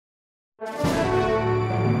Steve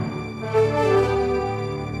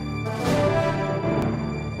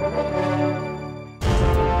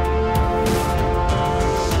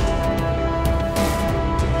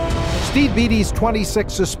Beattie's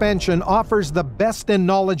 26 suspension offers the best in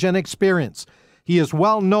knowledge and experience. He is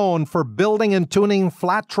well known for building and tuning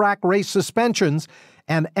flat-track race suspensions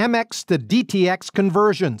and MX to DTX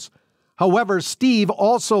conversions. However, Steve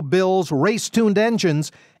also builds race-tuned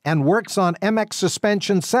engines and works on MX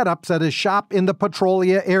suspension setups at his shop in the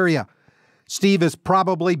Petrolia area. Steve is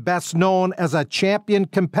probably best known as a champion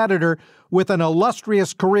competitor with an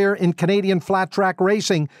illustrious career in Canadian flat-track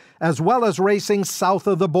racing, as well as racing south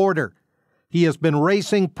of the border. He has been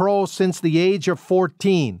racing pro since the age of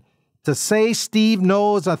 14. To say Steve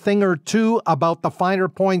knows a thing or two about the finer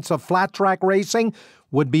points of flat-track racing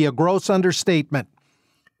would be a gross understatement.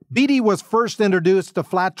 Beattie was first introduced to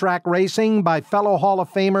flat-track racing by fellow Hall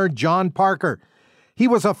of Famer John Parker. He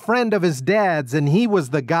was a friend of his dad's, and he was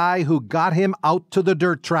the guy who got him out to the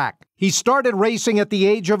dirt track. He started racing at the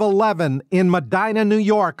age of 11 in Medina, New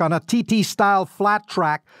York on a TT-style flat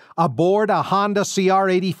track aboard a Honda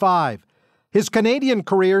CR85. His Canadian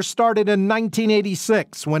career started in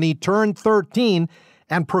 1986 when he turned 13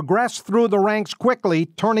 and progressed through the ranks quickly,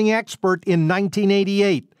 turning expert in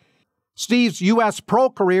 1988. Steve's U.S. pro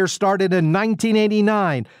career started in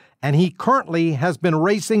 1989, and he currently has been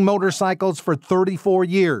racing motorcycles for 34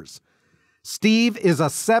 years. Steve is a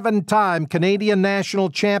 7-time Canadian national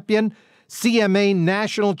champion, CMA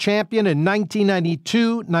national champion in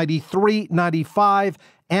 1992, 93, 95,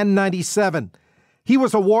 and 97. He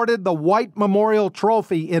was awarded the White Memorial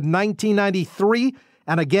Trophy in 1993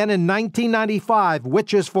 and again in 1995,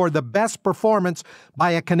 which is for the best performance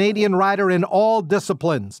by a Canadian rider in all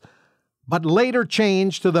disciplines, but later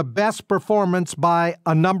changed to the best performance by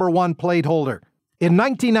a number 1 plate holder. In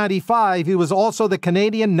 1995, he was also the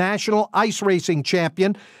Canadian National Ice Racing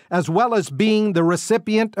Champion, as well as being the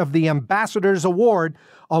recipient of the Ambassador's Award,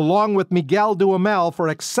 along with Miguel Duhamel for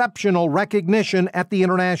exceptional recognition at the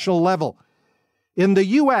international level. In the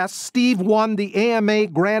U.S., Steve won the AMA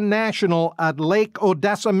Grand National at Lake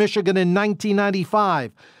Odessa, Michigan in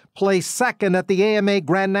 1995, placed second at the AMA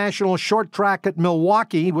Grand National Short Track at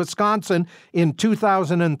Milwaukee, Wisconsin in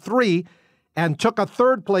 2003, and took a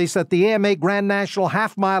third place at the AMA Grand National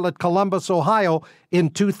Half Mile at Columbus, Ohio in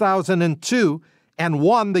 2002, and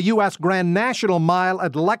won the U.S. Grand National Mile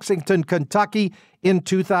at Lexington, Kentucky in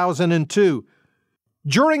 2002.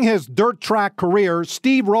 During his dirt track career,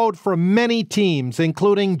 Steve rode for many teams,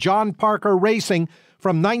 including John Parker Racing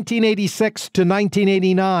from 1986 to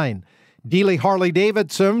 1989, Dealey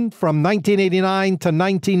Harley-Davidson from 1989 to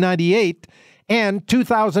 1998, and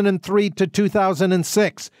 2003 to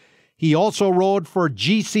 2006. He also rode for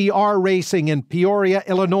GCR Racing in Peoria,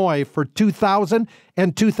 Illinois for 2000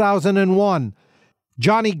 and 2001.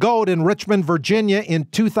 Johnny Goat in Richmond, Virginia in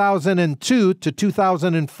 2002 to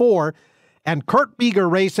 2004, and Kurt Beeger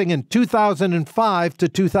Racing in 2005 to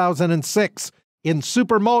 2006. In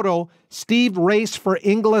Supermoto, Steve raced for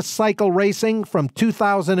Inglis Cycle Racing from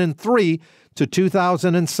 2003 to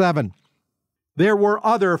 2007. There were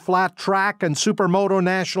other flat track and Supermoto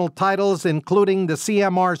national titles, including the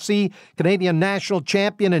CMRC Canadian National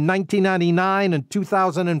Champion in 1999 and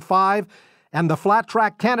 2005, and the Flat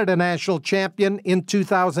Track Canada National Champion in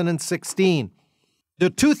 2016. The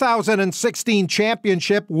 2016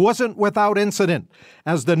 championship wasn't without incident,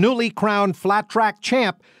 as the newly crowned flat track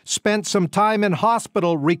champ spent some time in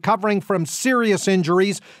hospital recovering from serious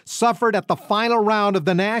injuries suffered at the final round of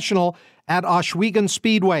the National at Ohsweken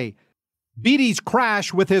Speedway. Beattie's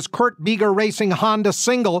crash with his Kurt Beeger Racing Honda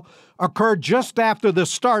single occurred just after the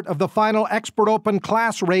start of the final Expert Open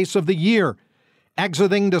class race of the year.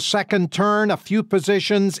 Exiting the second turn a few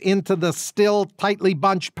positions into the still tightly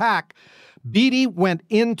bunched pack, Beattie went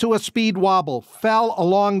into a speed wobble, fell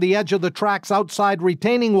along the edge of the track's outside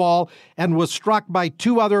retaining wall, and was struck by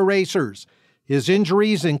 2 other racers. His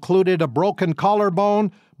injuries included a broken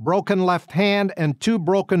collarbone, broken left hand, and 2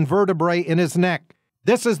 broken vertebrae in his neck.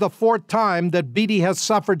 This is the 4th time that Beattie has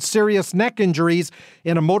suffered serious neck injuries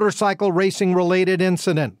in a motorcycle racing-related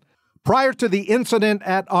incident. Prior to the incident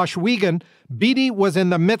at Ohsweken, Beattie was in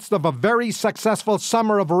the midst of a very successful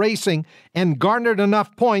summer of racing and garnered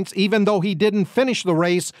enough points, even though he didn't finish the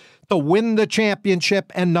race, to win the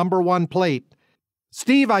championship and number 1 plate.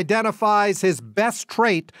 Steve identifies his best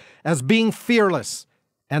trait as being fearless,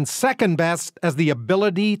 and second best as the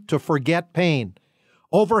ability to forget pain.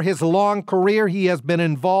 Over his long career, he has been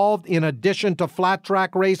involved, in addition to flat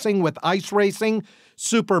track racing, with ice racing,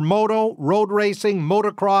 supermoto, road racing,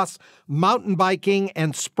 motocross, mountain biking,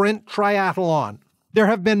 and sprint triathlon. There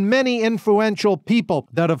have been many influential people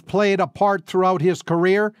that have played a part throughout his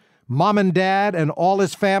career. Mom and dad and all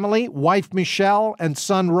his family, wife Michelle and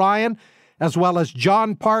son Ryan, as well as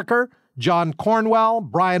John Parker, John Cornwell,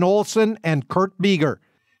 Brian Olson, and Kurt Beeger.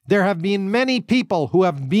 There have been many people who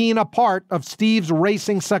have been a part of Steve's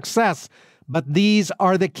racing success, but these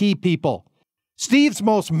are the key people. Steve's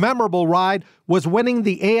most memorable ride was winning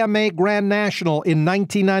the AMA Grand National in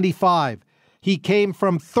 1995. He came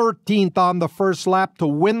from 13th on the first lap to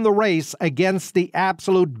win the race against the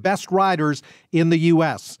absolute best riders in the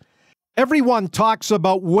U.S. Everyone talks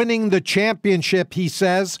about winning the championship, he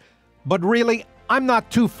says, but really, I'm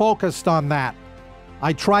not too focused on that.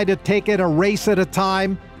 I try to take it a race at a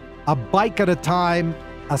time, a bike at a time,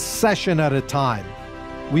 a session at a time.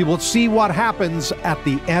 We will see what happens at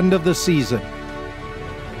the end of the season.